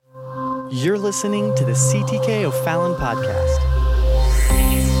You're listening to the CTK O'Fallon podcast.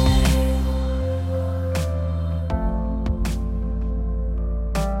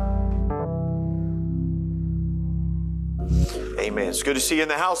 Amen. It's good to see you in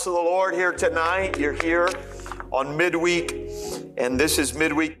the house of the Lord here tonight. You're here on midweek, and this is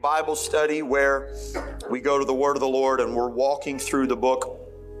midweek Bible study where we go to the Word of the Lord and we're walking through the book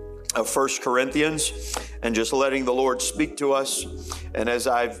of 1 Corinthians and just letting the Lord speak to us. And as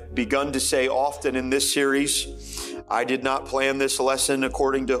I've begun to say often in this series, I did not plan this lesson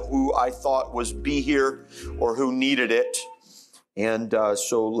according to who I thought was be here or who needed it. And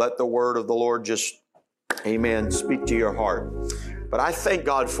so let the Word of the Lord just, amen, speak to your heart. But I thank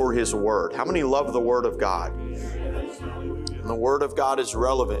God for His Word. How many love the Word of God? And the Word of God is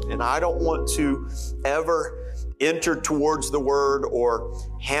relevant. And I don't want to ever enter towards the Word or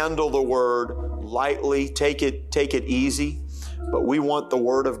handle the Word lightly, take it easy. But we want the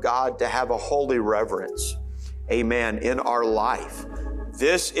Word of God to have a holy reverence, amen, in our life.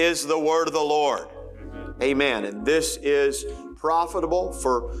 This is the Word of the Lord, amen. And this is profitable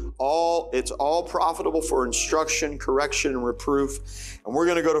for all. It's all profitable for instruction, correction, and reproof. And we're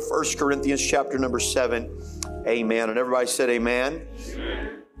going to go to 1 Corinthians chapter number 7, amen. And everybody said amen.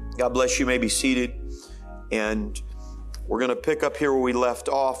 Amen. God bless you. You may be seated. And we're going to pick up here where we left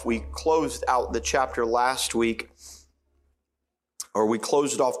off. We closed out the chapter last week, or we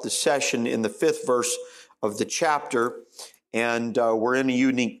closed off the session in the 5th verse of the chapter. And we're in a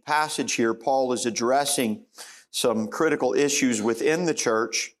unique passage here. Paul is addressing some critical issues within the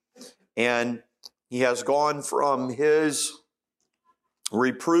church. And he has gone from his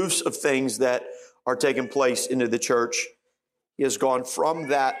reproofs of things that are taking place into the church. He has gone from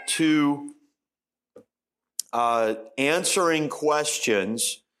that to answering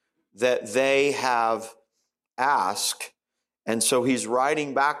questions that they have asked. And so he's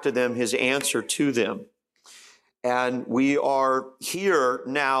writing back to them his answer to them. And we are here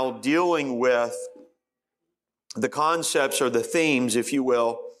now dealing with the concepts or the themes, if you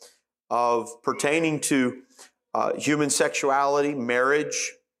will, of pertaining to human sexuality,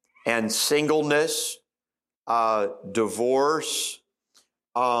 marriage, and singleness, divorce,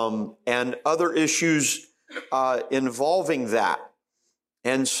 and other issues involving that.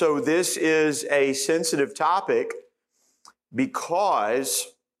 And so this is a sensitive topic because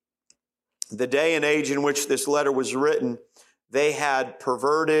the day and age in which this letter was written, they had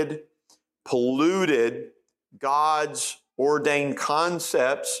perverted, polluted God's ordained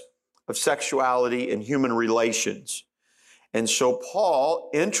concepts of sexuality and human relations. And so Paul,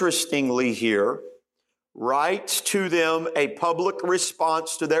 interestingly here, writes to them a public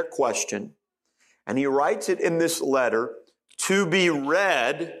response to their question. And he writes it in this letter to be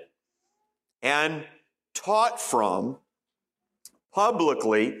read and taught from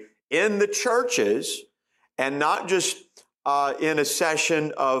publicly in the churches, and not just in a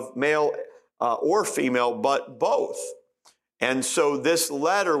session of male or female, but both. And so this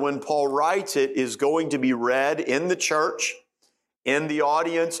letter, when Paul writes it, is going to be read in the church, in the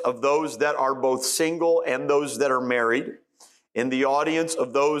audience of those that are both single and those that are married, in the audience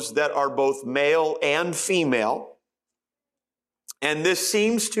of those that are both male and female. And this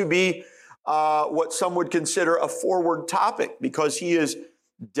seems to be what some would consider a forward topic, because he is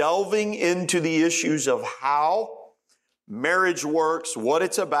delving into the issues of how marriage works, what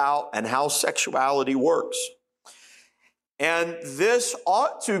it's about, and how sexuality works. And this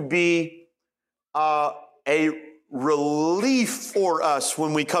ought to be a relief for us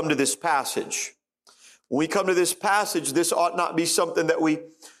when we come to this passage. When we come to this passage, this ought not be something that we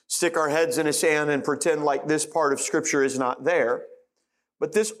stick our heads in the sand and pretend like this part of Scripture is not there.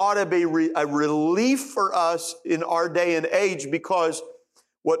 But this ought to be a relief for us in our day and age, because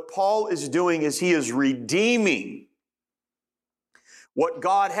what Paul is doing is he is redeeming what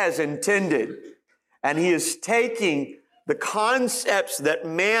God has intended. And he is taking the concepts that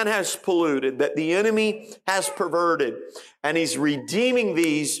man has polluted, that the enemy has perverted, and he's redeeming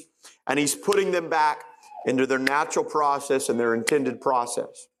these, and he's putting them back into their natural process and their intended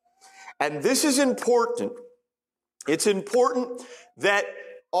process. And this is important. It's important that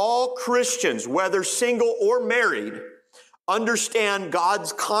all Christians, whether single or married, understand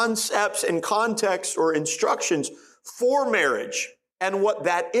God's concepts and context or instructions for marriage and what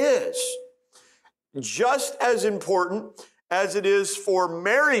that is. Just as important as it is for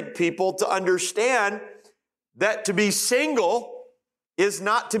married people to understand that to be single is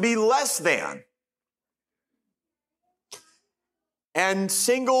not to be less than. And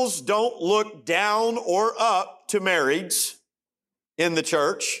singles don't look down or up to marrieds in the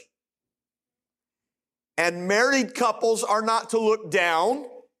church. And married couples are not to look down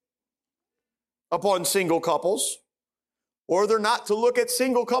upon single couples, or they're not to look at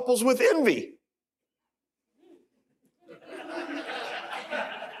single couples with envy.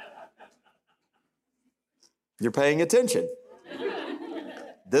 You're paying attention.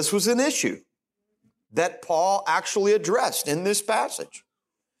 This was an issue that Paul actually addressed in this passage.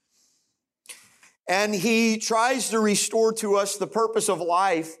 And he tries to restore to us the purpose of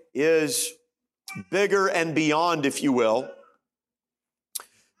life is bigger and beyond, if you will,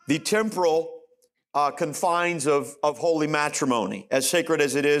 the temporal confines of holy matrimony. As sacred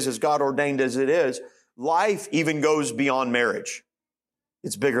as it is, as God ordained as it is, life even goes beyond marriage.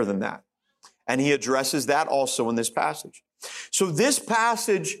 It's bigger than that. And he addresses that also in this passage. So this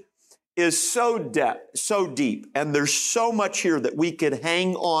passage is so deep, and there's so much here that we could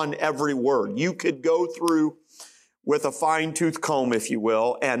hang on every word. You could go through with a fine-tooth comb, if you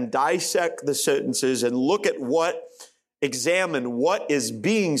will, and dissect the sentences and look at examine what is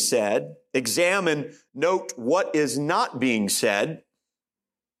being said, note what is not being said,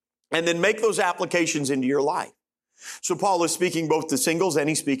 and then make those applications into your life. So Paul is speaking both to singles and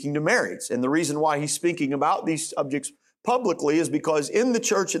he's speaking to marrieds. And the reason why he's speaking about these subjects publicly is because in the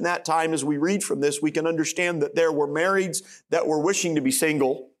church in that time, as we read from this, we can understand that there were marrieds that were wishing to be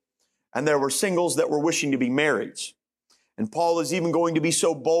single, and there were singles that were wishing to be marrieds. And Paul is even going to be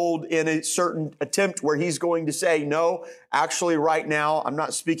so bold in a certain attempt where he's going to say, no, actually right now, I'm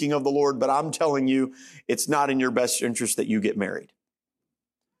not speaking of the Lord, but I'm telling you, it's not in your best interest that you get married.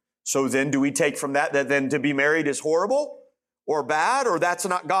 So then do we take from that then to be married is horrible or bad, or that's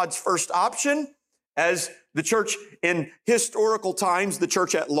not God's first option? As the church in historical times, the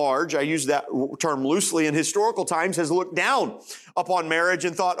church at large, I use that term loosely, in historical times has looked down upon marriage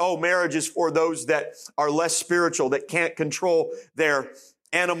and thought, oh, marriage is for those that are less spiritual, that can't control their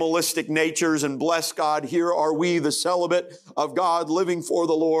animalistic natures, and bless God, here are we, the celibate of God, living for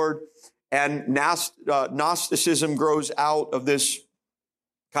the Lord. And Gnosticism grows out of this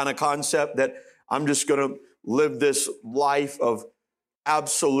kind of concept that I'm just going to live this life of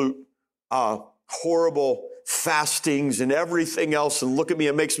absolute horrible fastings and everything else, and look at me,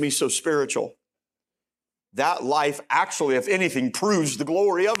 it makes me so spiritual. That life actually, if anything, proves the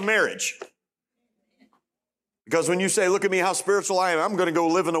glory of marriage. Because when you say, look at me, how spiritual I am, I'm going to go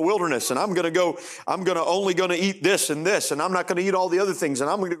live in the wilderness, and I'm only going to eat this, and I'm not going to eat all the other things, and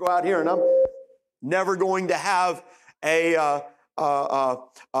I'm going to go out here, and I'm never going to have a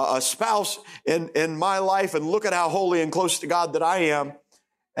spouse in my life, and look at how holy and close to God that I am.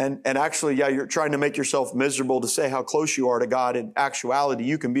 And actually, yeah, you're trying to make yourself miserable to say how close you are to God. In actuality,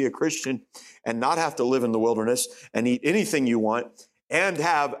 you can be a Christian and not have to live in the wilderness and eat anything you want and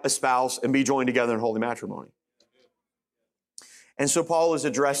have a spouse and be joined together in holy matrimony. And so Paul is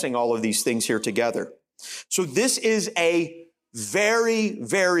addressing all of these things here together. So this is a very,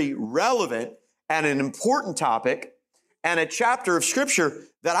 very relevant and an important topic, and a chapter of Scripture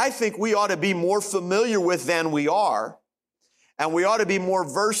that I think we ought to be more familiar with than we are. And we ought to be more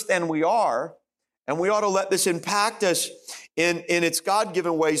versed than we are. And we ought to let this impact us in its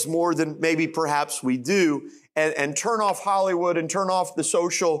God-given ways more than maybe perhaps we do. And turn off Hollywood and turn off the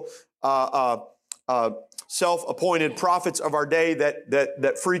social self-appointed prophets of our day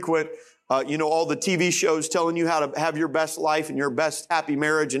that frequent all the TV shows telling you how to have your best life and your best happy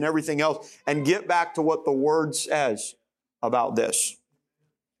marriage and everything else, and get back to what the Word says about this.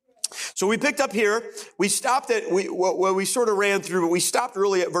 So we picked up here, we stopped at, we sort of ran through, but we stopped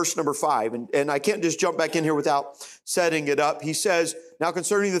really at verse number 5. And I can't just jump back in here without setting it up. He says, now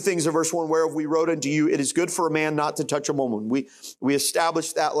concerning the things of verse 1, whereof we wrote unto you, it is good for a man not to touch a woman. We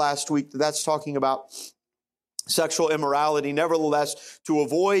established that last week. That's talking about sexual immorality. Nevertheless, to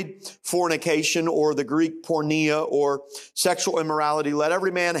avoid fornication, or the Greek porneia, or sexual immorality, let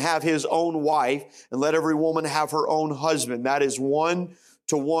every man have his own wife, and let every woman have her own husband. That is one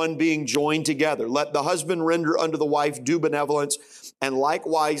to one being joined together. Let the husband render unto the wife due benevolence, and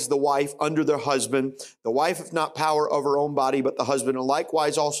likewise the wife under their husband. The wife hath not power of her own body, but the husband. And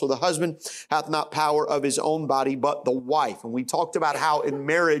likewise also the husband hath not power of his own body, but the wife. And we talked about how in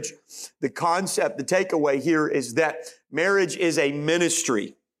marriage, the concept, the takeaway here is that marriage is a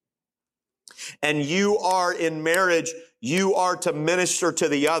ministry. And you are in marriage, you are to minister to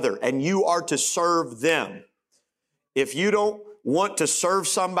the other, and you are to serve them. If you don't want to serve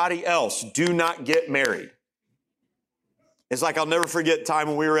somebody else, do not get married. It's like, I'll never forget the time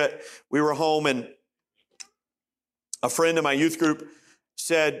when we were home, and a friend in my youth group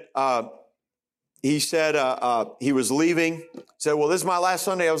said, he was leaving. He said, well, this is my last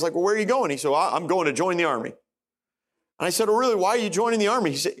Sunday. I was like, well, where are you going? He said, well, I'm going to join the Army. And I said, well, really, why are you joining the Army?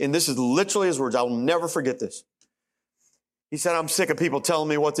 He said, and this is literally his words, I'll never forget this. He said, I'm sick of people telling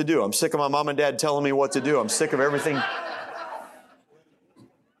me what to do. I'm sick of my mom and dad telling me what to do. I'm sick of everything.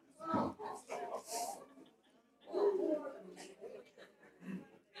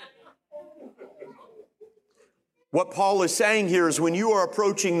 What Paul is saying here is when you are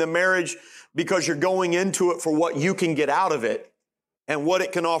approaching the marriage because you're going into it for what you can get out of it and what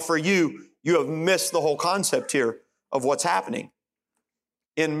it can offer you, you have missed the whole concept here of what's happening.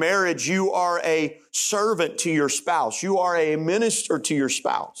 In marriage, you are a servant to your spouse. You are a minister to your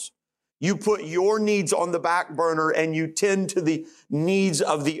spouse. You put your needs on the back burner and you tend to the needs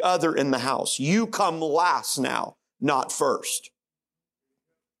of the other in the house. You come last now, not first.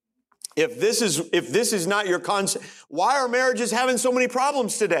 If this is not your concept, why are marriages having so many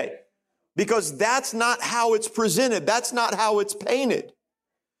problems today? Because that's not how it's presented. That's not how it's painted.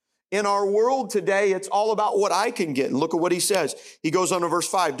 In our world today, it's all about what I can get. And look at what he says. He goes on to verse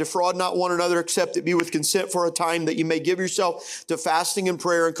 5, defraud not one another, except it be with consent for a time, that you may give yourself to fasting and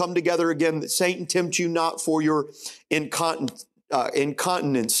prayer and come together again, that Satan tempt you not for your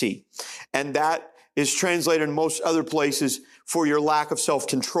incontinency. And that is translated in most other places for your lack of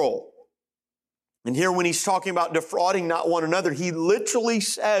self-control. And here when he's talking about defrauding not one another, he literally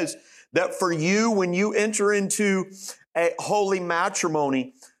says that for you, when you enter into a holy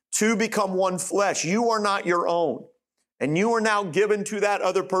matrimony, to become one flesh, you are not your own. And you are now given to that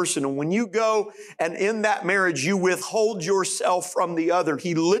other person. And when you go and in that marriage, you withhold yourself from the other,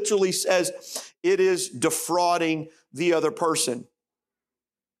 he literally says it is defrauding the other person.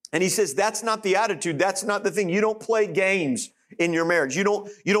 And he says that's not the attitude. That's not the thing. You don't play games in your marriage. You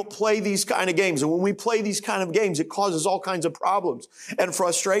don't play these kind of games. And when we play these kind of games, it causes all kinds of problems and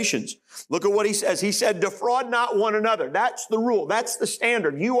frustrations. Look at what he says. He said, defraud not one another. That's the rule. That's the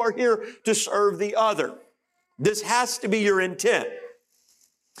standard. You are here to serve the other. This has to be your intent.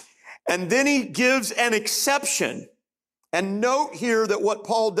 And then he gives an exception. And note here that what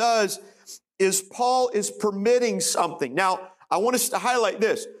Paul does is Paul is permitting something. Now, I want us to highlight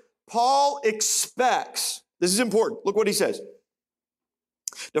this. Paul expects, this is important. Look what he says.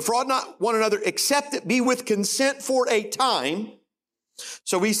 Defraud not one another, except it be with consent for a time.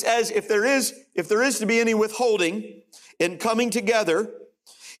 So he says, if there is to be any withholding in coming together,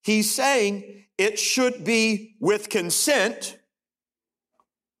 he's saying it should be with consent.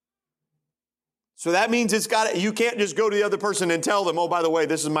 So that means you can't just go to the other person and tell them, oh, by the way,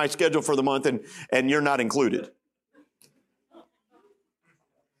 this is my schedule for the month and you're not included.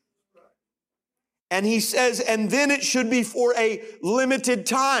 And he says, and then it should be for a limited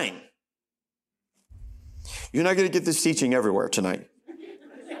time. You're not going to get this teaching everywhere tonight.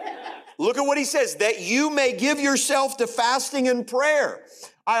 Look at what he says, that you may give yourself to fasting and prayer.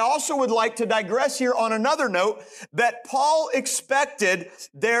 I also would like to digress here on another note that Paul expected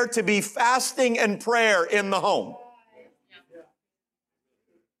there to be fasting and prayer in the home.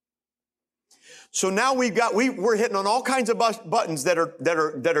 So now we're hitting on all kinds of buttons that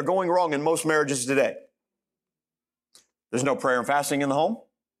are going wrong in most marriages today. There's no prayer and fasting in the home.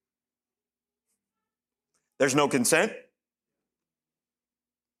 There's no consent.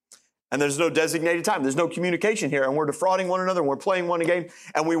 And there's no designated time. There's no communication here. And we're defrauding one another and we're playing one game.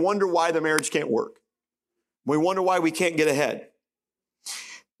 And we wonder why the marriage can't work. We wonder why we can't get ahead.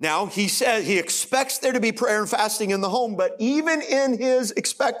 Now, he says he expects there to be prayer and fasting in the home, but even in his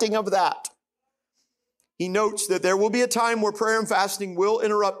expecting of that, he notes that there will be a time where prayer and fasting will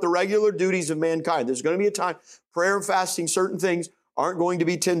interrupt the regular duties of mankind. There's going to be a time prayer and fasting, certain things aren't going to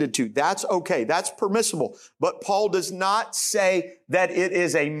be tended to. That's okay. That's permissible. But Paul does not say that it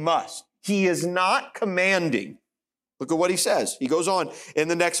is a must. He is not commanding. Look at what he says. He goes on in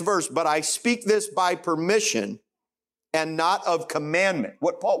the next verse, but I speak this by permission and not of commandment.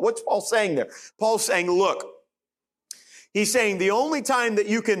 What's Paul saying there? Paul's saying, look, he's saying the only time that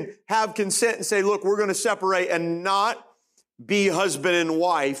you can have consent and say, look, we're going to separate and not be husband and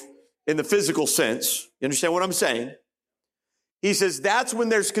wife in the physical sense. You understand what I'm saying? He says that's when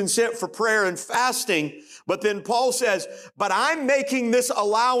there's consent for prayer and fasting. But then Paul says, but I'm making this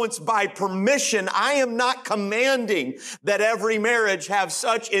allowance by permission. I am not commanding that every marriage have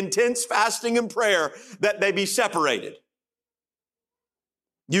such intense fasting and prayer that they be separated.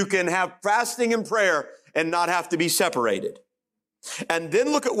 You can have fasting and prayer and not have to be separated. And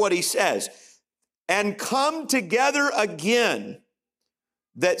then look at what he says. And come together again,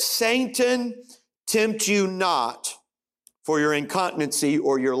 that Satan tempt you not for your incontinency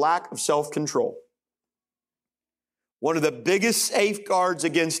or your lack of self-control. One of the biggest safeguards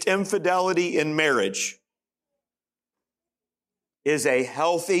against infidelity in marriage is a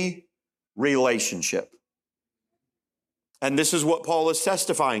healthy relationship. And this is what Paul is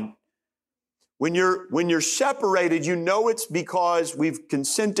testifying. When you're separated, you know it's because we've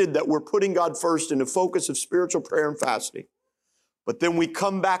consented that we're putting God first in the focus of spiritual prayer and fasting. But then we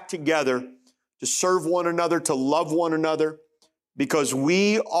come back together to serve one another, to love one another, because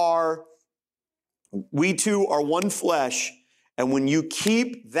we too are one flesh. And when you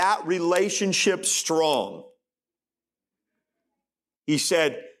keep that relationship strong, he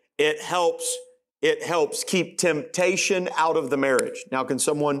said, it helps keep temptation out of the marriage. Now, can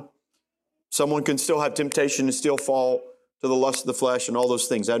someone can still have temptation and still fall to the lust of the flesh and all those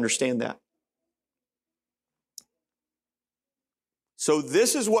things. I understand that. So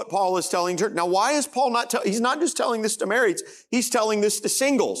this is what Paul is telling church. Now, why is Paul he's not just telling this to marrieds, he's telling this to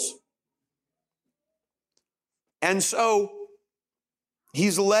singles. And so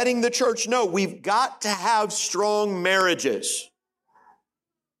he's letting the church know we've got to have strong marriages.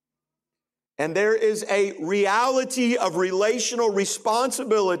 And there is a reality of relational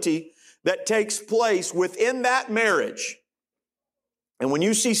responsibility that takes place within that marriage. And when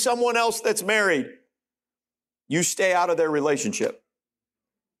you see someone else that's married, you stay out of their relationship.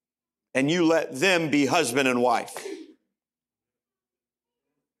 And you let them be husband and wife.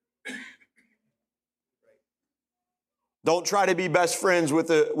 Don't try to be best friends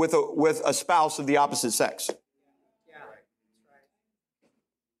with a spouse of the opposite sex.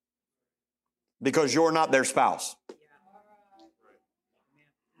 Because you're not their spouse.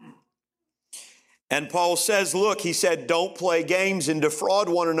 And Paul says, look, he said, don't play games and defraud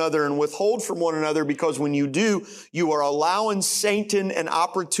one another and withhold from one another, because when you do, you are allowing Satan an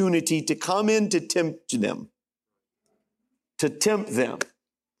opportunity to come in to tempt them. To tempt them.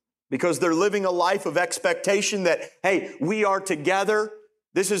 Because they're living a life of expectation that, hey, we are together.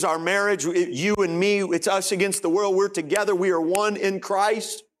 This is our marriage. You and me, it's us against the world. We're together. We are one in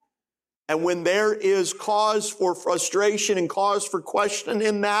Christ. And when there is cause for frustration and cause for question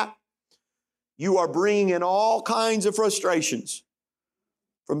in that, you are bringing in all kinds of frustrations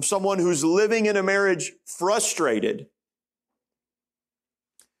from someone who's living in a marriage frustrated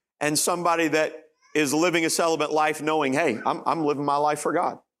and somebody that is living a celibate life knowing, hey, I'm living my life for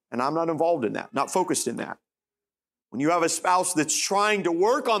God and I'm not involved in that, not focused in that. When you have a spouse that's trying to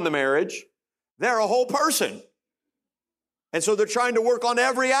work on the marriage, they're a whole person. And so they're trying to work on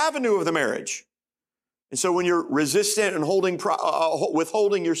every avenue of the marriage. And so when you're resistant and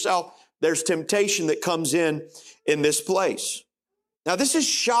withholding yourself, there's temptation that comes in this place. Now, this is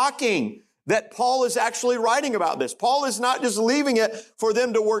shocking that Paul is actually writing about this. Paul is not just leaving it for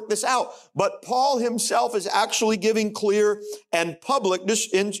them to work this out, but Paul himself is actually giving clear and public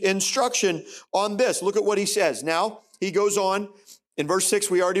instruction on this. Look at what he says. Now, he goes on in verse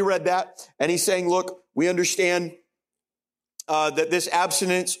 6, we already read that, and he's saying, look, we understand that this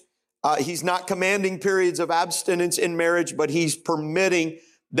abstinence, he's not commanding periods of abstinence in marriage, but he's permitting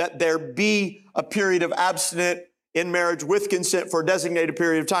that there be a period of abstinence in marriage with consent for a designated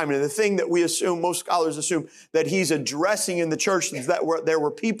period of time. And the thing that we assume, most scholars assume, that he's addressing in the church is that there were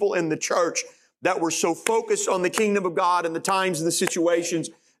people in the church that were so focused on the kingdom of God and the times and the situations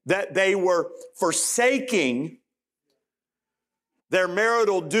that they were forsaking their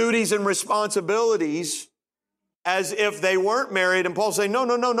marital duties and responsibilities as if they weren't married. And Paul's saying,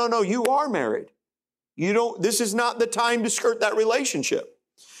 no, you are married. This is not the time to skirt that relationship.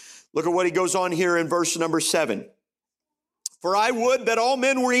 Look at what he goes on here in verse number 7. For I would that all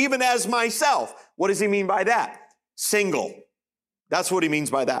men were even as myself. What does he mean by that? Single. That's what he means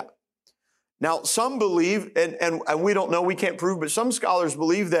by that. Now, some believe, and we don't know, we can't prove, but some scholars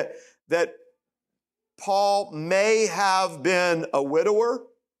believe that Paul may have been a widower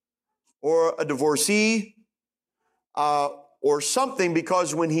or a divorcee or something,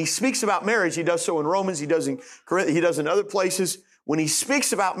 because when he speaks about marriage, he does so in Romans, he does in Corinth, he does in other places. When he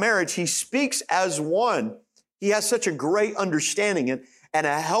speaks about marriage, he speaks as one. He has such a great understanding and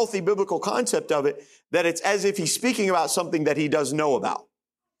a healthy biblical concept of it that it's as if he's speaking about something that he does know about.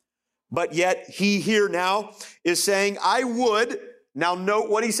 But yet he here now is saying, I would, now note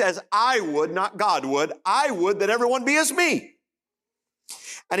what he says, I would, not God would, I would that everyone be as me.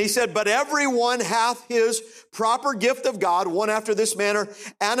 And he said, but everyone hath his proper gift of God, one after this manner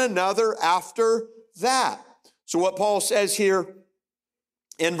and another after that. So what Paul says here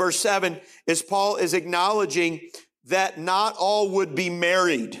in verse 7 is Paul is acknowledging that not all would be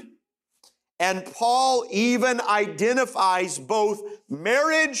married. And Paul even identifies both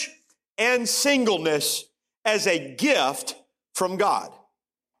marriage and singleness as a gift from God.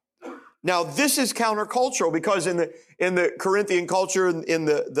 Now, this is countercultural because in the Corinthian culture, in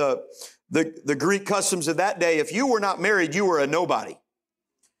the Greek customs of that day, if you were not married, you were a nobody.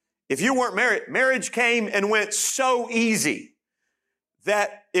 If you weren't married, marriage came and went so easy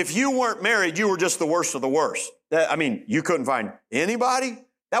that if you weren't married, you were just the worst of the worst. You couldn't find anybody.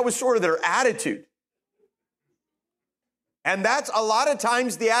 That was sort of their attitude. And that's a lot of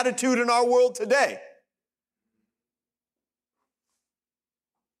times the attitude in our world today.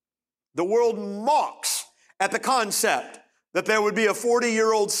 The world mocks at the concept that there would be a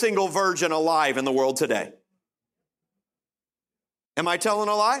 40-year-old single virgin alive in the world today. Am I telling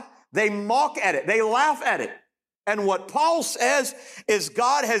a lie? They mock at it. They laugh at it. And what Paul says is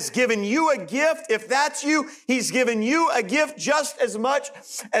God has given you a gift. If that's you, He's given you a gift just as much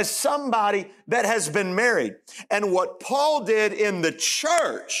as somebody that has been married. And what Paul did in the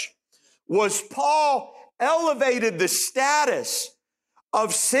church was Paul elevated the status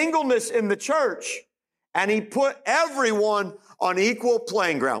of singleness in the church, and he put everyone on equal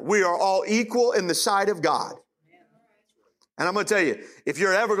playing ground. We are all equal in the sight of God. And I'm going to tell you, if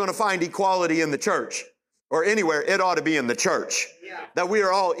you're ever going to find equality in the church or anywhere, it ought to be in the church. That we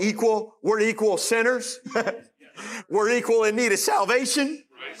are all equal. We're equal sinners. We're equal in need of salvation.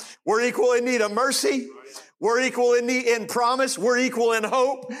 We're equal in need of mercy. We're equal in promise. We're equal in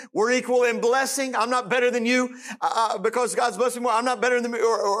hope. We're equal in blessing. I'm not better than you because God's blessed me more. I'm not better than me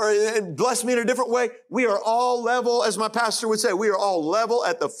or bless me in a different way. We are all level, as my pastor would say, we are all level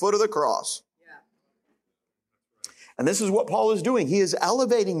at the foot of the cross. And this is what Paul is doing. He is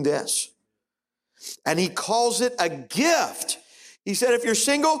elevating this. And he calls it a gift. He said, if you're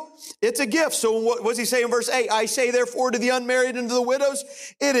single, it's a gift. So what does he say in verse 8? I say, therefore, to the unmarried and to the widows,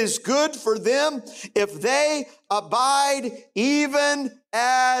 it is good for them if they abide even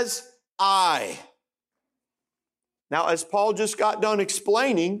as I. Now, as Paul just got done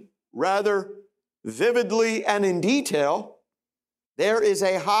explaining rather vividly and in detail, there is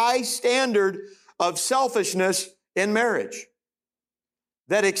a high standard of selfishness in marriage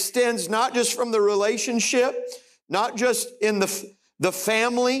that extends not just from the relationship, not just in the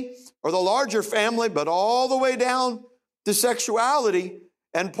family or the larger family, but all the way down to sexuality.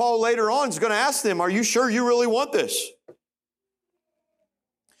 And Paul later on is going to ask them, are you sure you really want this?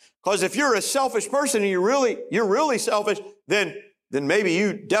 Because if you're a selfish person and you're really selfish, then maybe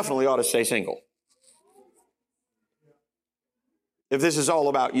you definitely ought to stay single. If this is all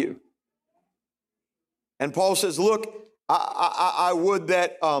about you. And Paul says, look, I would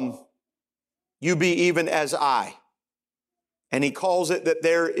that you be even as I. And he calls it that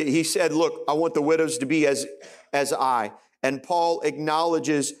there, he said, look, I want the widows to be as I. And Paul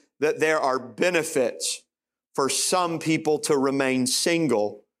acknowledges that there are benefits for some people to remain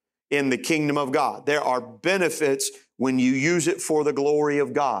single in the kingdom of God. There are benefits when you use it for the glory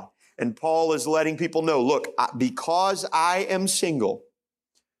of God. And Paul is letting people know, look, because I am single,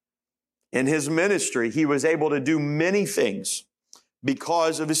 in his ministry, he was able to do many things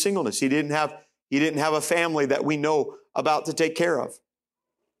because of his singleness. He didn't have a family that we know about to take care of.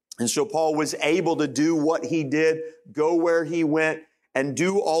 And so Paul was able to do what he did, go where he went, and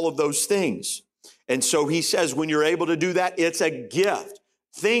do all of those things. And so he says, when you're able to do that, it's a gift.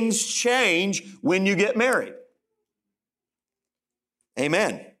 Things change when you get married.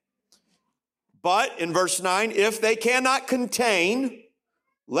 Amen. But in verse 9, if they cannot contain,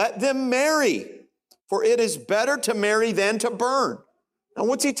 let them marry, for it is better to marry than to burn. Now,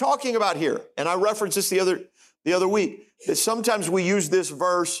 what's he talking about here? And I referenced this the other week, that sometimes we use this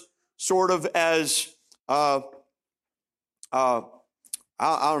verse sort of as, I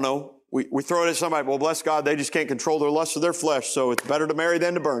don't know, we throw it at somebody, well, bless God, they just can't control their lust of their flesh, so it's better to marry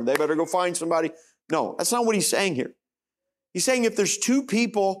than to burn. They better go find somebody. No, that's not what he's saying here. He's saying if there's two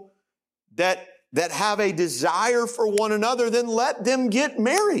people that have a desire for one another, then let them get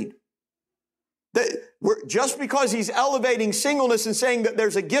married. Just because he's elevating singleness and saying that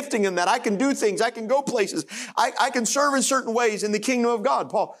there's a gifting in that, I can do things, I can go places, I can serve in certain ways in the kingdom of God.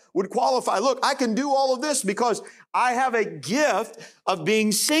 Paul would qualify, look, I can do all of this because I have a gift of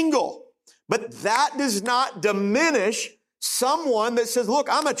being single. But that does not diminish someone that says, look,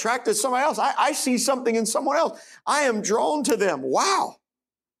 I'm attracted to somebody else. I see something in someone else. I am drawn to them. Wow.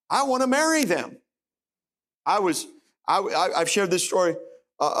 I want to marry them. I've shared this story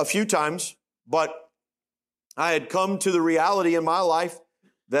a few times, but I had come to the reality in my life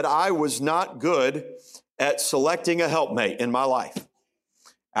that I was not good at selecting a helpmate in my life.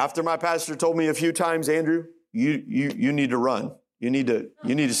 After my pastor told me a few times, Andrew, you need to run. You need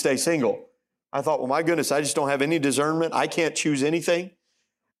to stay single. I thought, well, my goodness, I just don't have any discernment. I can't choose anything.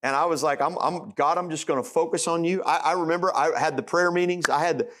 And I was like, God, I'm just going to focus on you. I remember I had the prayer meetings. I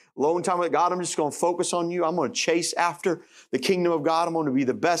had the alone time with God. I'm just going to focus on you. I'm going to chase after the kingdom of God. I'm going to be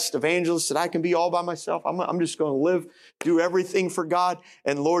the best evangelist that I can be all by myself. I'm just going to live, do everything for God.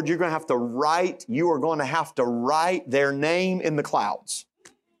 And Lord, you are going to have to write their name in the clouds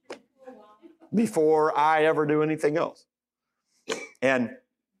before I ever do anything else. And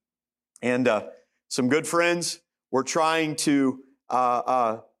some good friends were trying to,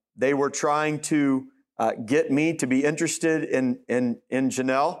 get me to be interested in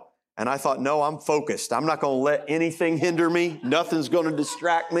Janelle. And I thought, no, I'm focused. I'm not going to let anything hinder me. Nothing's going to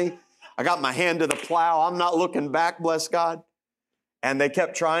distract me. I got my hand to the plow. I'm not looking back, bless God. And they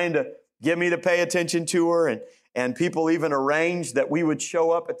kept trying to get me to pay attention to her. And people even arranged that we would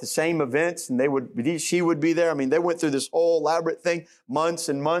show up at the same events and she would be there. I mean, they went through this whole elaborate thing, months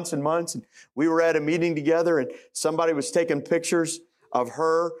and months and months. And we were at a meeting together and somebody was taking pictures of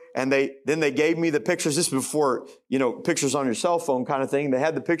her, and then they gave me the pictures. This is before, pictures on your cell phone kind of thing. They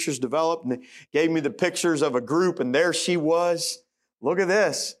had the pictures developed, and they gave me the pictures of a group, and there she was. Look at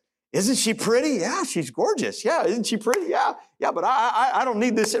this. Isn't she pretty? Yeah, she's gorgeous. Yeah, isn't she pretty? Yeah, but I don't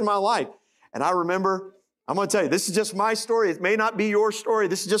need this in my life. And I remember, I'm going to tell you, this is just my story. It may not be your story.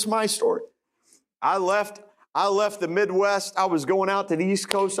 This is just my story. I left the Midwest. I was going out to the East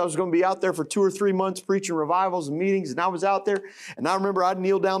Coast. I was going to be out there for 2 or 3 months preaching revivals and meetings. And I was out there. And I remember I'd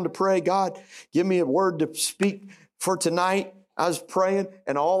kneel down to pray. God, give me a word to speak for tonight. I was praying.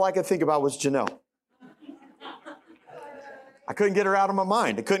 And all I could think about was Janelle. I couldn't get her out of my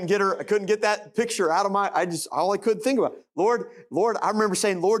mind. I couldn't get that picture out of all I could think about. Lord, I remember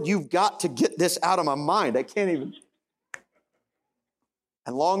saying, Lord, you've got to get this out of my mind. I can't even.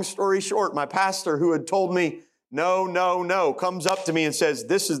 And long story short, my pastor who had told me, no, comes up to me and says,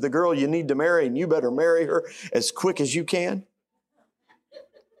 this is the girl you need to marry and you better marry her as quick as you can.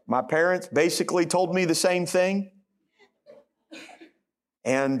 My parents basically told me the same thing.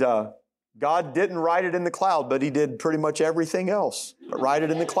 And God didn't write it in the cloud, but He did pretty much everything else but write it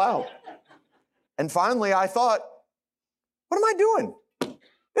in the cloud. And finally I thought, what am I doing?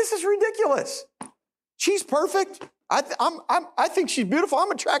 This is ridiculous. She's perfect. I think she's beautiful. I'm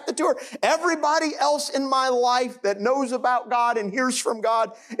attracted to her. Everybody else in my life that knows about God and hears from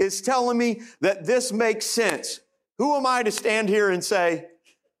God is telling me that this makes sense. Who am I to stand here and say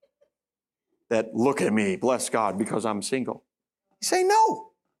that, look at me, bless God, because I'm single? You say no.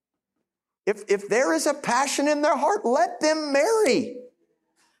 If there is a passion in their heart, let them marry.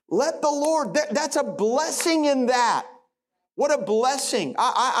 Let the Lord, that's a blessing in that. What a blessing.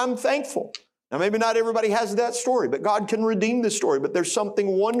 I'm thankful. Now, maybe not everybody has that story, but God can redeem this story. But there's something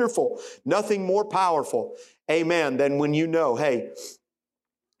wonderful, nothing more powerful, amen, than when you know, hey,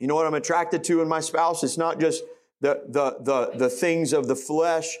 you know what I'm attracted to in my spouse? It's not just the things of the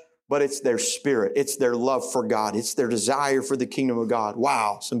flesh, but it's their spirit. It's their love for God. It's their desire for the kingdom of God.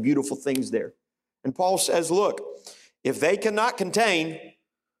 Wow, some beautiful things there. And Paul says, look, if they cannot contain,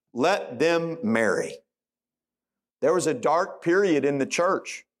 let them marry. There was a dark period in the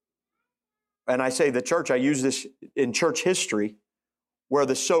church. And I say the church, I use this in church history, where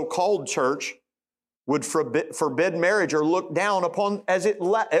the so-called church would forbid marriage or look down upon as it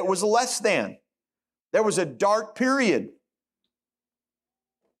was less than. There was a dark period.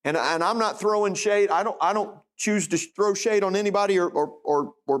 And I'm not throwing shade. I don't choose to throw shade on anybody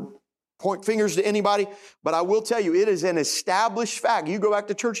or point fingers to anybody. But I will tell you, it is an established fact. You go back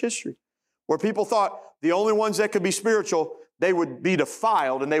to church history, where people thought the only ones that could be spiritual, they would be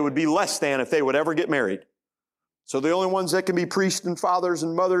defiled and they would be less than if they would ever get married. So the only ones that can be priests and fathers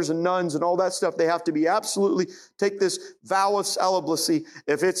and mothers and nuns and all that stuff, they have to be absolutely, take this vow of celibacy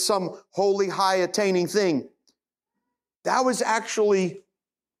if it's some holy, high attaining thing. That was actually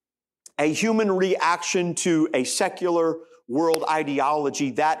a human reaction to a secular world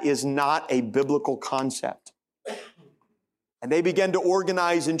ideology. That is not a biblical concept. And they began to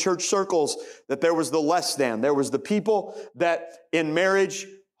organize in church circles that there was the less than. There was the people that in marriage,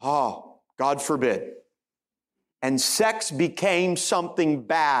 God forbid. And sex became something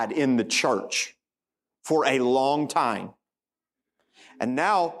bad in the church for a long time. And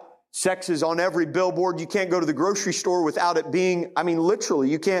now sex is on every billboard. You can't go to the grocery store without it being,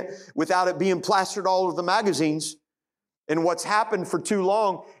 literally, you can't, without it being plastered all over the magazines. And what's happened for too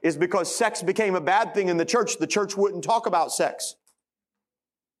long is because sex became a bad thing in the church wouldn't talk about sex.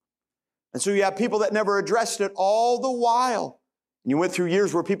 And so you have people that never addressed it all the while. And you went through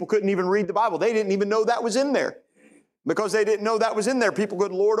years where people couldn't even read the Bible. They didn't even know that was in there. Because they didn't know that was in there, people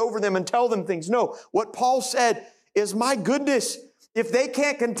could lord over them and tell them things. No, what Paul said is, my goodness, If they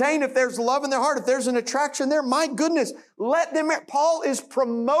can't contain, if there's love in their heart, if there's an attraction there, my goodness, let them marry. Paul is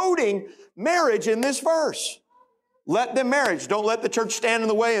promoting marriage in this verse. Let them marry. Don't let the church stand in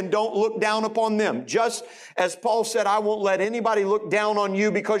the way and don't look down upon them. Just as Paul said, I won't let anybody look down on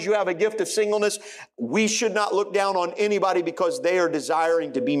you because you have a gift of singleness. We should not look down on anybody because they are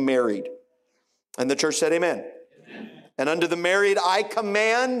desiring to be married. And the church said amen. Amen. And unto the married I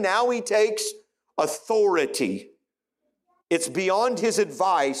command. Now he takes authority. It's beyond his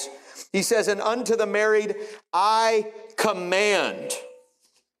advice. He says, and unto the married I command.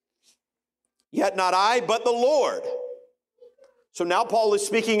 Yet not I, but the Lord. So now Paul is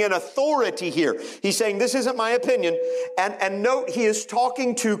speaking in authority here. He's saying, this isn't my opinion. And note, he is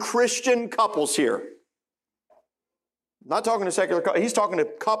talking to Christian couples here. Not talking to secular couples. He's talking to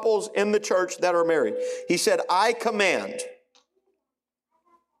couples in the church that are married. He said, I command,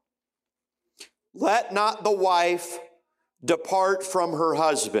 let not the wife depart from her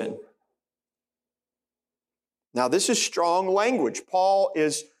husband. Now, this is strong language. Paul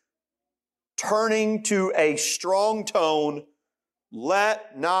is turning to a strong tone.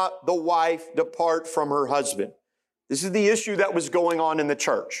 Let not the wife depart from her husband. This is the issue that was going on in the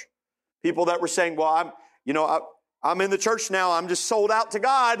church. People that were saying, well, I'm in the church now. I'm just sold out to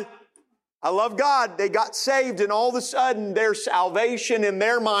God. I love God. They got saved, and all of a sudden their salvation in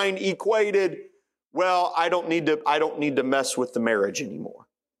their mind equated, well, I don't need to mess with the marriage anymore.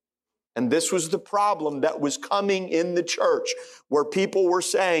 And this was the problem that was coming in the church, where people were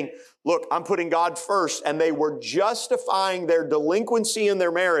saying, look, I'm putting God first, and they were justifying their delinquency in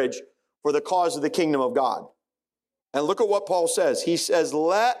their marriage for the cause of the kingdom of God. And look at what Paul says. He says,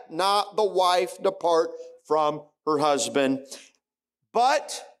 let not the wife depart from her husband,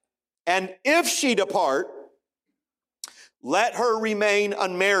 and if she depart, let her remain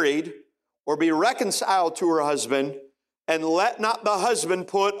unmarried or be reconciled to her husband, and let not the husband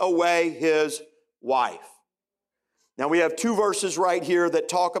put away his wife. Now we have two verses right here that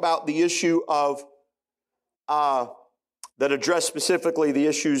talk about the issue of, that address specifically the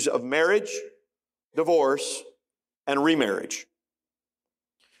issues of marriage, divorce, and remarriage.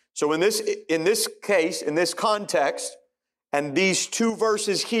 So in this case, in this context, and these two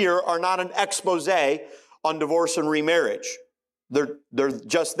verses here are not an expose on divorce and remarriage. They're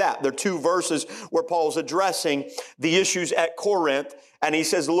just that. They're two verses where Paul's addressing the issues at Corinth. And he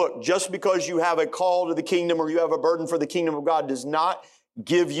says, look, just because you have a call to the kingdom or you have a burden for the kingdom of God does not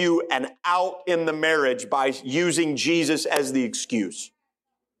give you an out in the marriage by using Jesus as the excuse.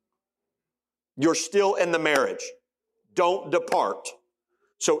 You're still in the marriage. Don't depart.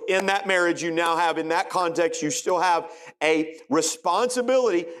 So in that marriage, you now have, in that context, you still have a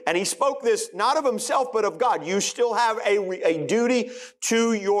responsibility. And he spoke this not of himself, but of God. You still have a duty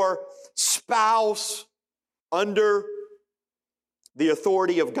to your spouse under the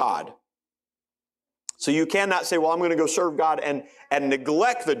authority of God. So you cannot say, well, I'm going to go serve God and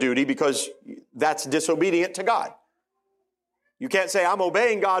neglect the duty, because that's disobedient to God. You can't say, I'm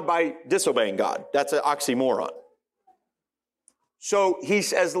obeying God by disobeying God. That's an oxymoron. So he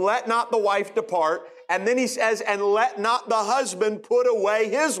says, let not the wife depart. And then he says, and let not the husband put away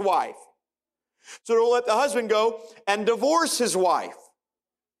his wife. So don't let the husband go and divorce his wife.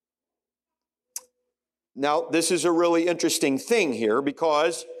 Now, this is a really interesting thing here,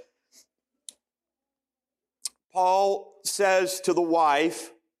 because Paul says to the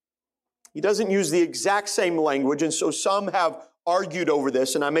wife, he doesn't use the exact same language, and so some have argued over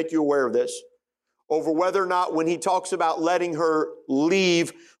this, and I make you aware of this, over whether or not when he talks about letting her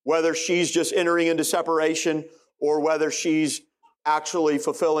leave, whether she's just entering into separation or whether she's actually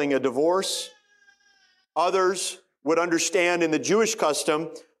fulfilling a divorce. Others would understand in the Jewish custom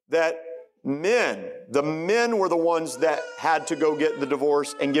that the men were the ones that had to go get the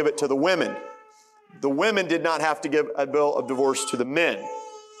divorce and give it to the women. The women did not have to give a bill of divorce to the men.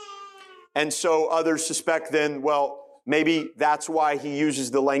 And so others suspect then, well, maybe that's why he uses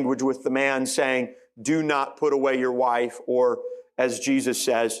the language with the man saying, do not put away your wife, or as Jesus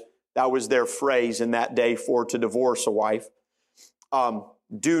says, that was their phrase in that day for to divorce a wife.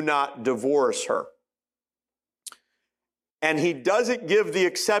 Do not divorce her. And he doesn't give the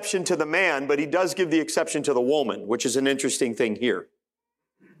exception to the man, but he does give the exception to the woman, which is an interesting thing here.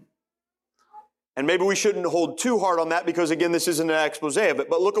 And maybe we shouldn't hold too hard on that, because again, this isn't an expose of it,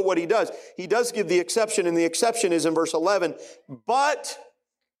 but look at what he does. He does give the exception, and the exception is in verse 11,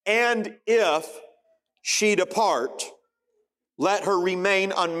 and if she depart, let her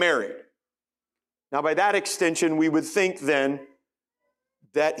remain unmarried. Now, by that extension, we would think then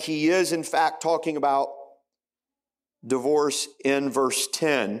that he is in fact talking about divorce in verse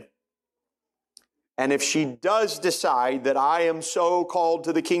 10. And if she does decide that I am so called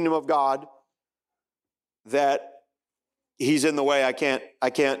to the kingdom of God that he's in the way, I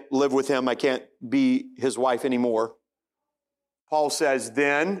can't live with him, I can't be his wife anymore, Paul says,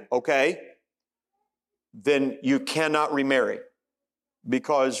 then you cannot remarry,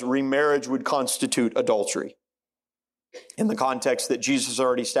 because remarriage would constitute adultery in the context that Jesus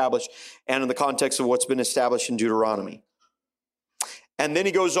already established and in the context of what's been established in Deuteronomy. And then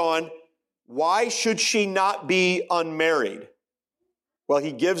he goes on, why should she not be unmarried? Well,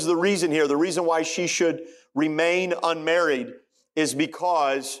 he gives the reason here. The reason why she should remain unmarried is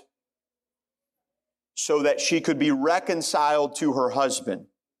because so that she could be reconciled to her husband.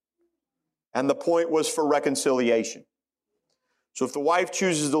 And the point was for reconciliation. So if the wife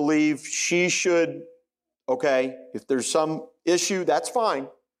chooses to leave, she should, if there's some issue, that's fine.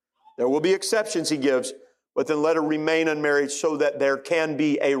 There will be exceptions, he gives, but then let her remain unmarried so that there can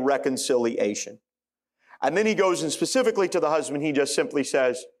be a reconciliation. And then he goes and specifically to the husband, he just simply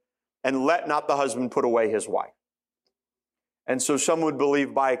says, and let not the husband put away his wife. And so some would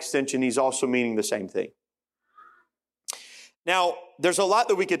believe by extension he's also meaning the same thing. Now, there's a lot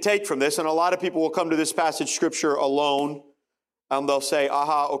that we could take from this, and a lot of people will come to this passage scripture alone, and they'll say,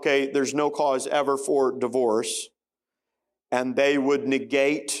 there's no cause ever for divorce. And they would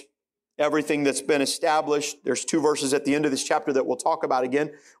negate everything that's been established. There's 2 verses at the end of this chapter that we'll talk about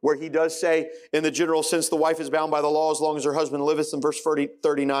again, where he does say, in the general sense, the wife is bound by the law as long as her husband liveth, in verse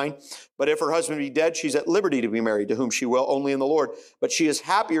 39. But if her husband be dead, she's at liberty to be married to whom she will, only in the Lord. But she is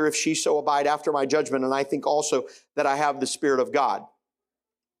happier if she so abide after my judgment, and I think also that I have the Spirit of God.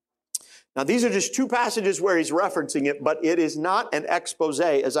 Now, these are just 2 passages where he's referencing it, but it is not an expose,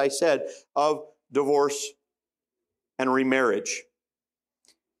 as I said, of divorce and remarriage.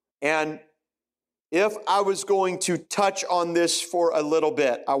 And if I was going to touch on this for a little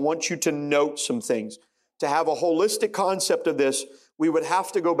bit, I want you to note some things. To have a holistic concept of this, we would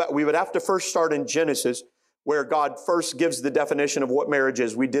have to go back. We would have to first start in Genesis, where God first gives the definition of what marriage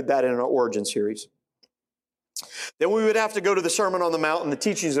is. We did that in our origin series. Then we would have to go to the Sermon on the Mount and the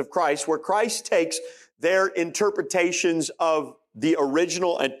teachings of Christ, where Christ takes their interpretations of the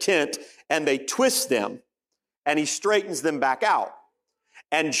original intent and they twist them and he straightens them back out.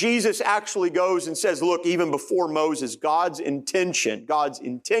 And Jesus actually goes and says, look, even before Moses, God's intention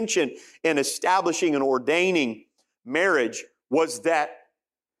in establishing and ordaining marriage was that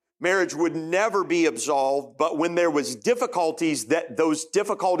marriage would never be absolved, but when there was difficulties, that those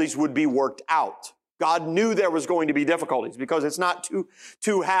difficulties would be worked out. God knew there was going to be difficulties because it's not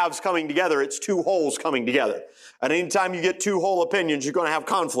two halves coming together, it's 2 wholes coming together. And anytime you get 2 whole opinions, you're going to have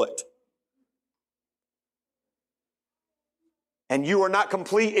conflict. And you are not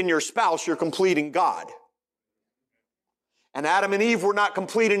complete in your spouse, you're complete in God. And Adam and Eve were not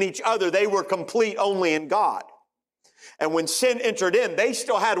complete in each other, they were complete only in God. And when sin entered in, they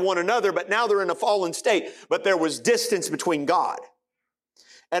still had one another, but now they're in a fallen state. But there was distance between God.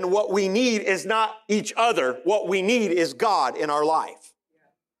 And what we need is not each other. What we need is God in our life.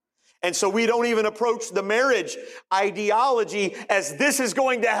 And so we don't even approach the marriage ideology as this is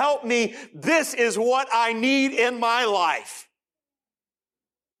going to help me. This is what I need in my life.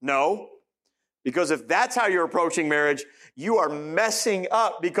 No, because if that's how you're approaching marriage, you are messing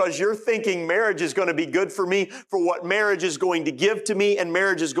up because you're thinking marriage is going to be good for me for what marriage is going to give to me and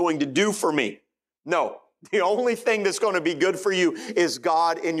marriage is going to do for me. No, the only thing that's going to be good for you is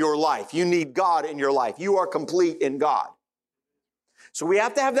God in your life. You need God in your life. You are complete in God. So we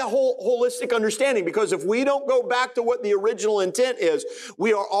have to have that whole holistic understanding, because if we don't go back to what the original intent is,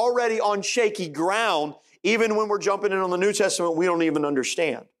 we are already on shaky ground. Even when we're jumping in on the New Testament, we don't even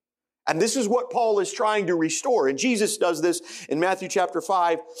understand. And this is what Paul is trying to restore. And Jesus does this in Matthew chapter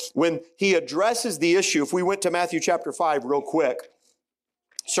 5 when he addresses the issue. If we went to Matthew chapter 5 real quick,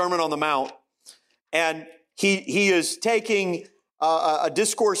 Sermon on the Mount, and he is taking a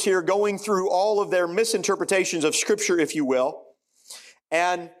discourse here, going through all of their misinterpretations of Scripture, if you will.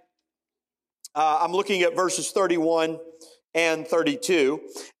 And I'm looking at verses 31 and 32.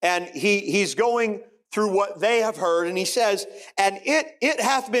 And he's going through what they have heard, and he says, and it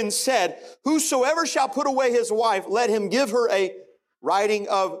hath been said, whosoever shall put away his wife, let him give her a writing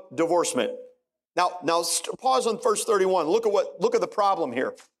of divorcement. Now pause on verse 31. Look at the problem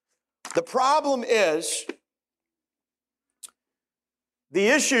here. The problem is the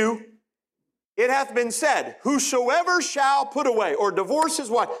issue, it hath been said, whosoever shall put away or divorce his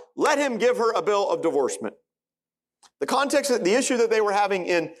wife, let him give her a bill of divorcement. The context of the issue that they were having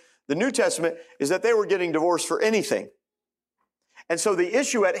in the New Testament is that they were getting divorced for anything. And so the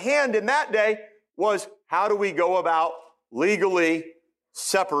issue at hand in that day was, how do we go about legally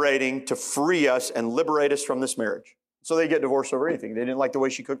separating to free us and liberate us from this marriage. So they get divorced over anything. They didn't like the way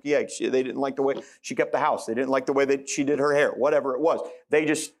she cooked the eggs. They didn't like the way she kept the house. They didn't like the way that she did her hair, whatever it was. They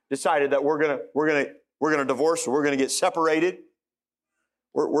just decided that we're gonna divorce, or we're gonna get separated.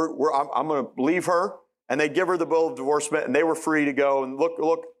 I'm gonna leave her. And they give her the bill of divorcement, and they were free to go. And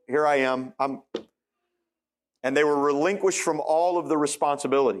look, here I am. And they were relinquished from all of the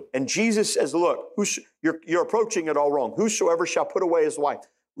responsibility. And Jesus says, look, you're approaching it all wrong. Whosoever shall put away his wife,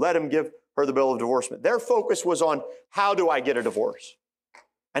 let him give her the bill of divorcement. Their focus was on, how do I get a divorce?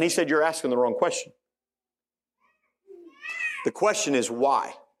 And he said, you're asking the wrong question. The question is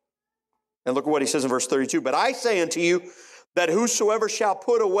why? And look at what he says in verse 32. But I say unto you, that whosoever shall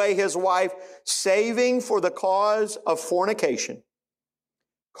put away his wife, saving for the cause of fornication,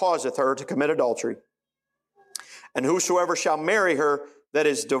 causeth her to commit adultery. And whosoever shall marry her that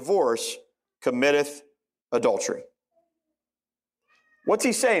is divorced, committeth adultery. What's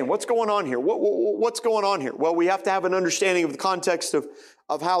he saying? What's going on here? What's going on here? Well, we have to have an understanding of the context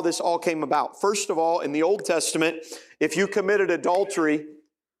of how this all came about. First of all, in the Old Testament, if you committed adultery,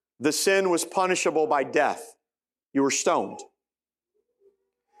 the sin was punishable by death. You were stoned.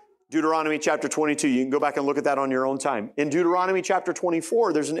 Deuteronomy chapter 22, you can go back and look at that on your own time. In Deuteronomy chapter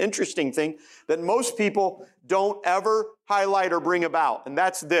 24, there's an interesting thing that most people don't ever highlight or bring about, and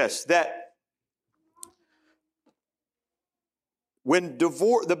that's this, that when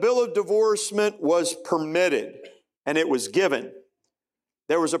the bill of divorcement was permitted and it was given,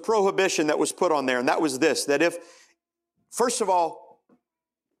 there was a prohibition that was put on there, and that was this, that if, first of all,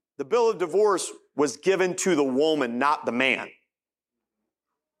 the bill of divorce was given to the woman, not the man.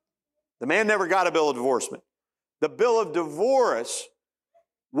 The man never got a bill of divorcement. The bill of divorce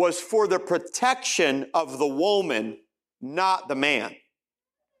was for the protection of the woman, not the man.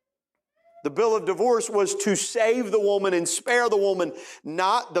 The bill of divorce was to save the woman and spare the woman,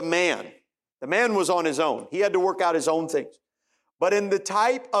 not the man. The man was on his own. He had to work out his own things. But in the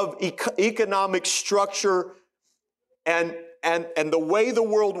type of economic structure and the way the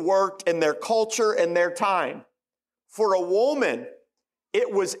world worked in their culture and their time, for a woman, it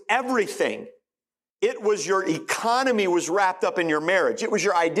was everything. It was your economy was wrapped up in your marriage. It was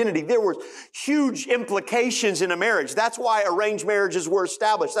your identity. There were huge implications in a marriage. That's why arranged marriages were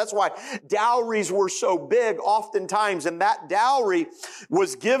established. That's why dowries were so big oftentimes. And that dowry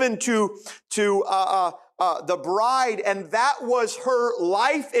was given to the bride, and that was her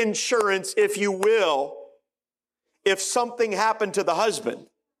life insurance, if you will, if something happened to the husband.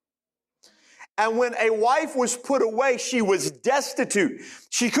 And when a wife was put away, she was destitute.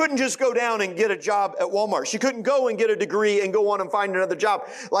 She couldn't just go down and get a job at Walmart. She couldn't go and get a degree and go on and find another job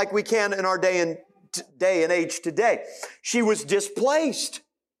like we can in our day and age today. She was displaced.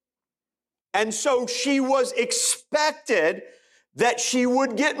 And so she was expected that she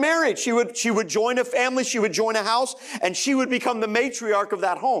would get married. She would join a family, she would join a house, and she would become the matriarch of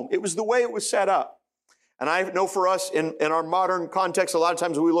that home. It was the way it was set up. And I know for us in our modern context, a lot of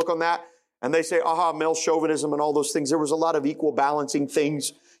times we look on that and they say, male chauvinism and all those things. There was a lot of equal balancing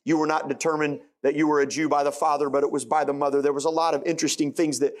things. You were not determined that you were a Jew by the father, but it was by the mother. There was a lot of interesting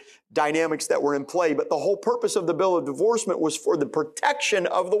things, dynamics that were in play. But the whole purpose of the bill of divorcement was for the protection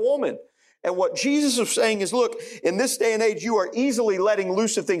of the woman. And what Jesus is saying is, look, in this day and age, you are easily letting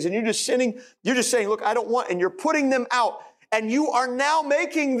loose of things. And you're just saying, look, I don't want, and you're putting them out. And you are now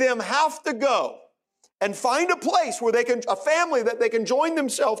making them have to go and find a place where a family that they can join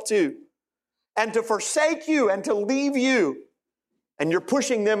themselves to, and to forsake you and to leave you. And you're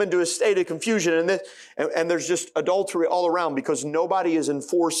pushing them into a state of confusion. And there's just adultery all around because nobody is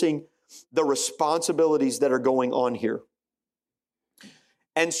enforcing the responsibilities that are going on here.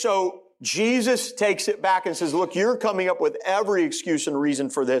 And so Jesus takes it back and says, look, you're coming up with every excuse and reason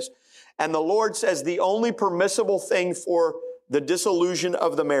for this. And the Lord says the only permissible thing for the dissolution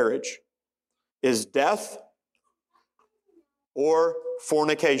of the marriage is death or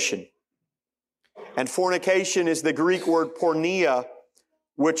fornication. And fornication is the Greek word porneia,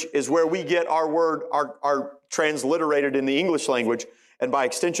 which is where we get our word, our transliterated in the English language, and by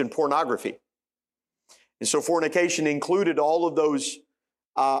extension, pornography. And so fornication included all of those,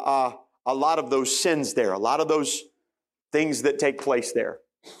 a lot of those sins there, a lot of those things that take place there.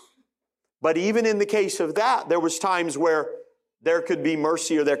 But even in the case of that, there was times where there could be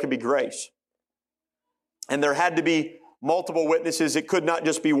mercy or there could be grace. And there had to be multiple witnesses. It could not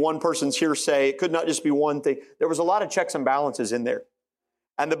just be one person's hearsay. It could not just be one thing. There was a lot of checks and balances in there.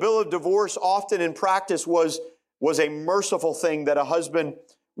 And the bill of divorce often in practice was a merciful thing that a husband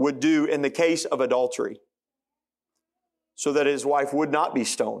would do in the case of adultery so that his wife would not be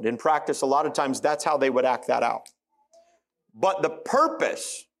stoned. In practice, a lot of times that's how they would act that out. But the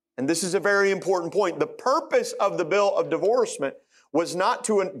purpose, and this is a very important point, the purpose of the bill of divorcement was not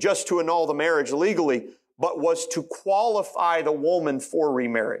just to annul the marriage legally, but was to qualify the woman for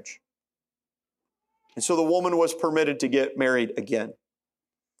remarriage. And so the woman was permitted to get married again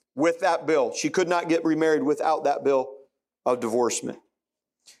with that bill. She could not get remarried without that bill of divorcement.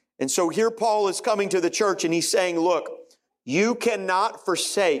 And so here Paul is coming to the church and he's saying, look, you cannot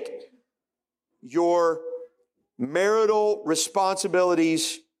forsake your marital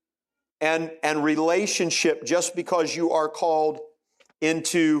responsibilities and relationship just because you are called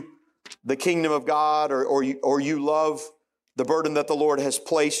into the kingdom of God or you love the burden that the Lord has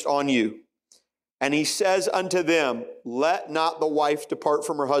placed on you. And he says unto them, let not the wife depart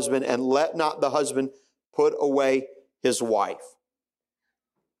from her husband, and let not the husband put away his wife.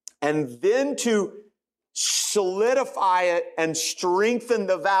 And then to solidify it and strengthen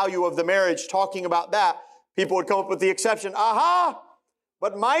the value of the marriage, talking about that, people would come up with the exception, aha,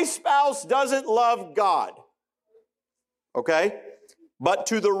 but my spouse doesn't love God. Okay? But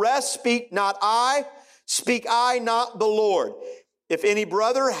to the rest speak not I, speak I not the Lord. If any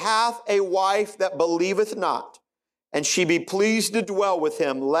brother hath a wife that believeth not, and she be pleased to dwell with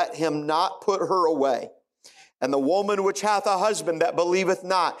him, let him not put her away. And the woman which hath a husband that believeth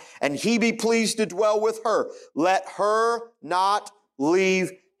not, and he be pleased to dwell with her, let her not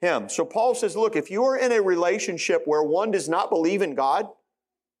leave him. So Paul says, look, if you are in a relationship where one does not believe in God,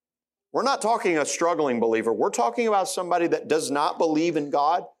 we're not talking a struggling believer. We're talking about somebody that does not believe in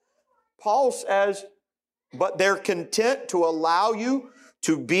God. Paul says, but they're content to allow you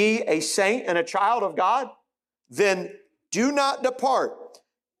to be a saint and a child of God, then do not depart.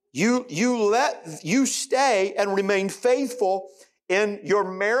 You stay and remain faithful in your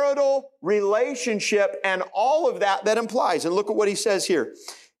marital relationship and all of that implies. And look at what he says here.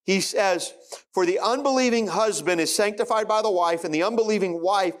 He says, for the unbelieving husband is sanctified by the wife, and the unbelieving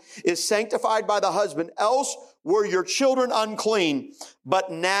wife is sanctified by the husband. Else were your children unclean,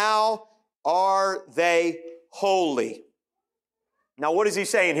 but now are they holy? Now, what is he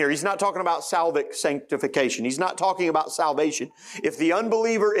saying here? He's not talking about salvic sanctification. He's not talking about salvation. If the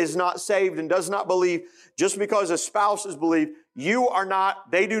unbeliever is not saved and does not believe, just because a spouse is believed,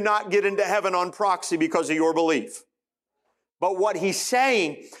 they do not get into heaven on proxy because of your belief. But what he's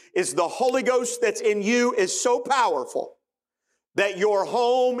saying is the Holy Ghost that's in you is so powerful that your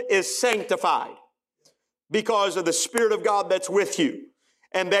home is sanctified because of the Spirit of God that's with you.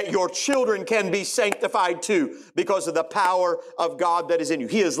 And that your children can be sanctified too because of the power of God that is in you.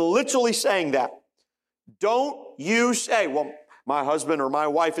 He is literally saying that. Don't you say, well, my husband or my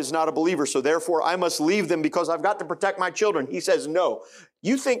wife is not a believer, so therefore I must leave them because I've got to protect my children. He says, no.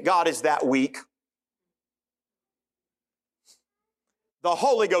 You think God is that weak? The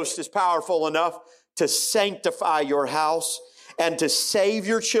Holy Ghost is powerful enough to sanctify your house and to save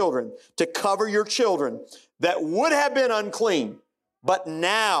your children, to cover your children that would have been unclean, but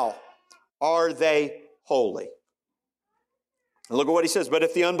now are they holy. And look at what he says. But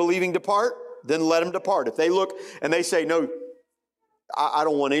if the unbelieving depart, then let them depart. If they look and they say, no, I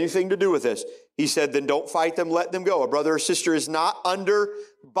don't want anything to do with this. He said, then don't fight them, let them go. A brother or sister is not under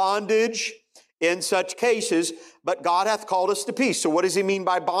bondage in such cases, but God hath called us to peace. So what does he mean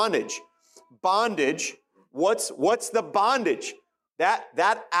by bondage? Bondage, what's the bondage?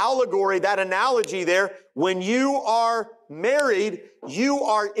 That allegory, that analogy there, when you are married, you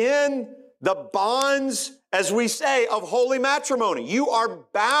are in the bonds, as we say, of holy matrimony. You are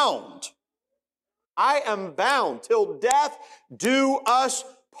bound. I am bound till death do us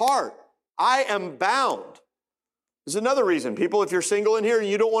part. I am bound. There's another reason. People, if you're single in here and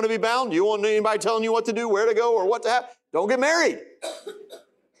you don't want to be bound, you want anybody telling you what to do, where to go, or what to have, don't get married.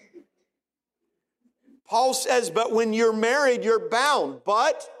 Paul says, but when you're married, you're bound.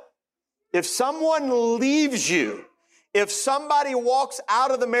 But if someone leaves you, if somebody walks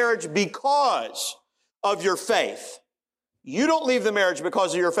out of the marriage because of your faith, you don't leave the marriage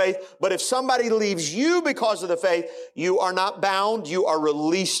because of your faith, but if somebody leaves you because of the faith, you are not bound, you are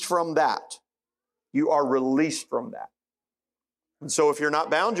released from that. You are released from that. And so if you're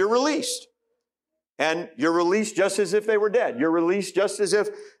not bound, you're released. And you're released just as if they were dead. You're released just as if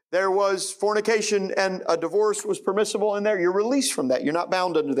there was fornication and a divorce was permissible in there. You're released from that. You're not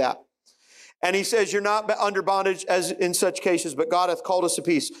bound under that. And he says, you're not under bondage as in such cases, but God hath called us to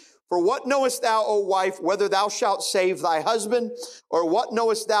peace. For what knowest thou, O wife, whether thou shalt save thy husband? Or what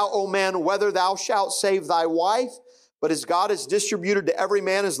knowest thou, O man, whether thou shalt save thy wife? But as God has distributed to every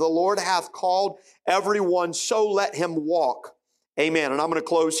man, as the Lord hath called everyone, so let him walk. Amen. And I'm going to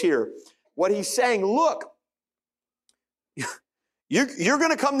close here. What he's saying, look, You're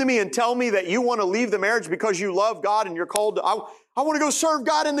going to come to me and tell me that you want to leave the marriage because you love God and you're called to, I want to go serve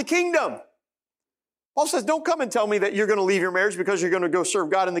God in the kingdom. Paul says, don't come and tell me that you're going to leave your marriage because you're going to go serve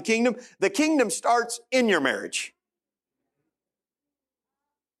God in the kingdom. The kingdom starts in your marriage.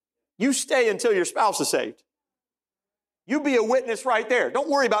 You stay until your spouse is saved. You be a witness right there. Don't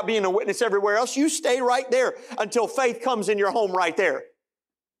worry about being a witness everywhere else. You stay right there until faith comes in your home right there.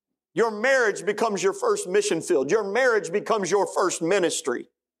 Your marriage becomes your first mission field. Your marriage becomes your first ministry.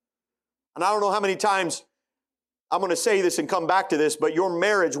 And I don't know how many times I'm going to say this and come back to this, but your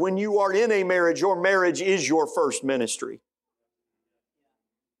marriage, when you are in a marriage, your marriage is your first ministry.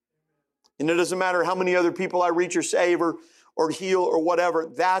 And it doesn't matter how many other people I reach or save or heal or whatever,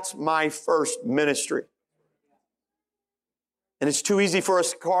 that's my first ministry. And it's too easy for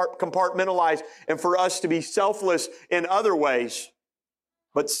us to compartmentalize and for us to be selfless in other ways,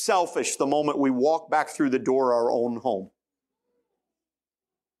 but selfish the moment we walk back through the door of our own home.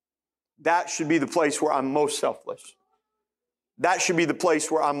 That should be the place where I'm most selfless. That should be the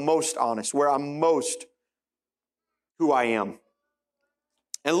place where I'm most honest, where I'm most who I am.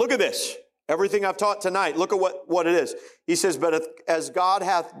 And look at this. Everything I've taught tonight, look at what it is. He says, but as God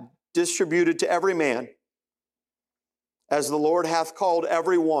hath distributed to every man, as the Lord hath called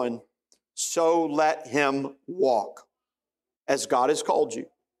every one, so let him walk, as God has called you.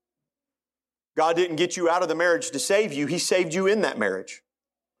 God didn't get you out of the marriage to save you. He saved you in that marriage.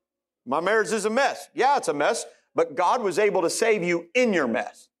 My marriage is a mess. Yeah, it's a mess, but God was able to save you in your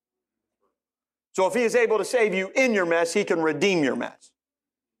mess. So if He is able to save you in your mess, He can redeem your mess.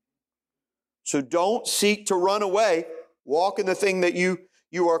 So don't seek to run away. Walk in the thing that you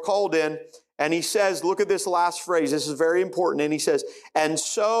are called in. And he says, look at this last phrase. This is very important. And he says, and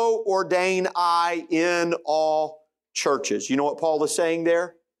so ordain I in all churches. You know what Paul is saying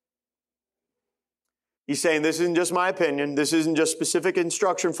there? He's saying this isn't just my opinion. This isn't just specific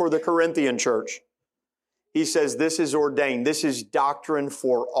instruction for the Corinthian church. He says this is ordained. This is doctrine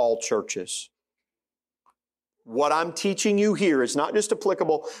for all churches. What I'm teaching you here is not just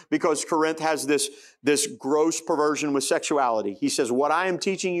applicable because Corinth has this gross perversion with sexuality. He says, what I am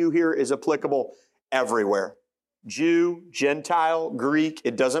teaching you here is applicable everywhere. Jew, Gentile, Greek,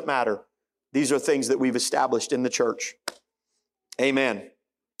 it doesn't matter. These are things that we've established in the church. Amen.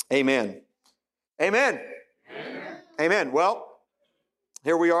 Amen. Amen. Amen. Amen. Well,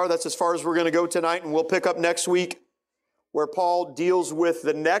 here we are. That's as far as we're going to go tonight, and we'll pick up next week, where Paul deals with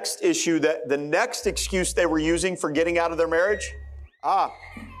the next issue, that the next excuse they were using for getting out of their marriage. The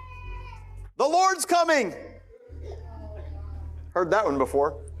Lord's coming. Heard that one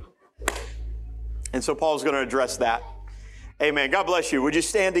before. And so Paul's going to address that. Amen. God bless you. Would you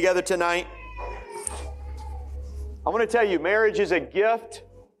stand together tonight? I want to tell you, marriage is a gift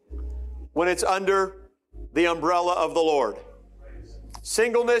when it's under the umbrella of the Lord.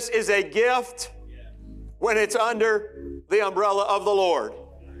 Singleness is a gift when it's under the umbrella of the Lord.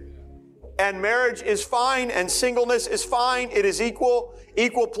 And marriage is fine and singleness is fine. It is equal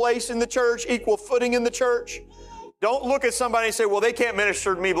place in the church, equal footing in the church. Don't look at somebody and say, well, they can't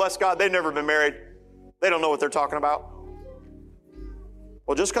minister to me, bless God, they've never been married. They don't know what they're talking about.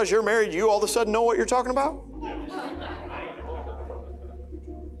 Well, just because you're married, you all of a sudden know what you're talking about?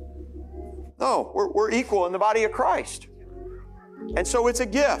 No, we're equal in the body of Christ. And so it's a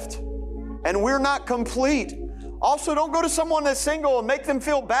gift. And we're not complete. Also, don't go to someone that's single and make them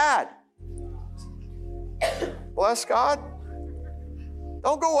feel bad. Bless God.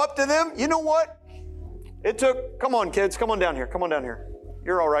 Don't go up to them. You know what? Come on, kids, come on down here. Come on down here.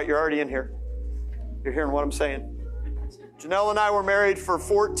 You're all right. You're already in here. You're hearing what I'm saying. Janelle and I were married for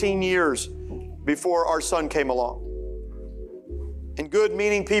 14 years before our son came along. And good,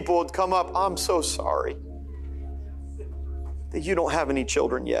 meaning people would come up, I'm so sorry that you don't have any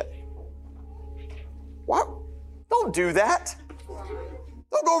children yet. What? Don't do that.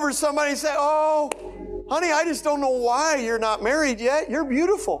 Don't go over to somebody and say, oh, honey, I just don't know why you're not married yet. You're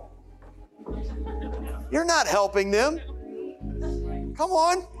beautiful. You're not helping them. Come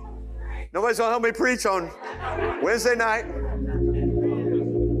on. Nobody's going to help me preach on Wednesday night.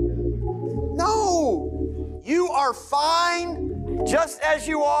 No. You are fine just as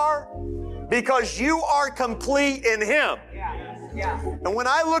you are because you are complete in Him. Yeah. And when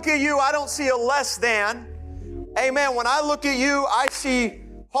I look at you, I don't see a less than. Amen. When I look at you, I see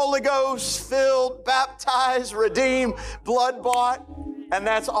Holy Ghost filled, baptized, redeemed, blood bought. And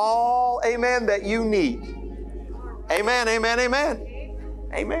that's all, amen, that you need. Amen, amen, amen.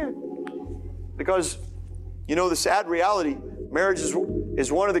 Amen. Because, you know, the sad reality, marriage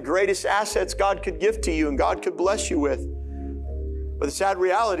is one of the greatest assets God could give to you and God could bless you with. But the sad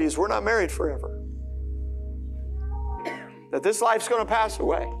reality is we're not married forever. that this life's going to pass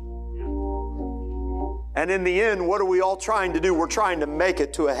away. And in the end, what are we all trying to do? We're trying to make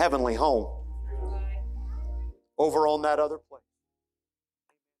it to a heavenly home over on that other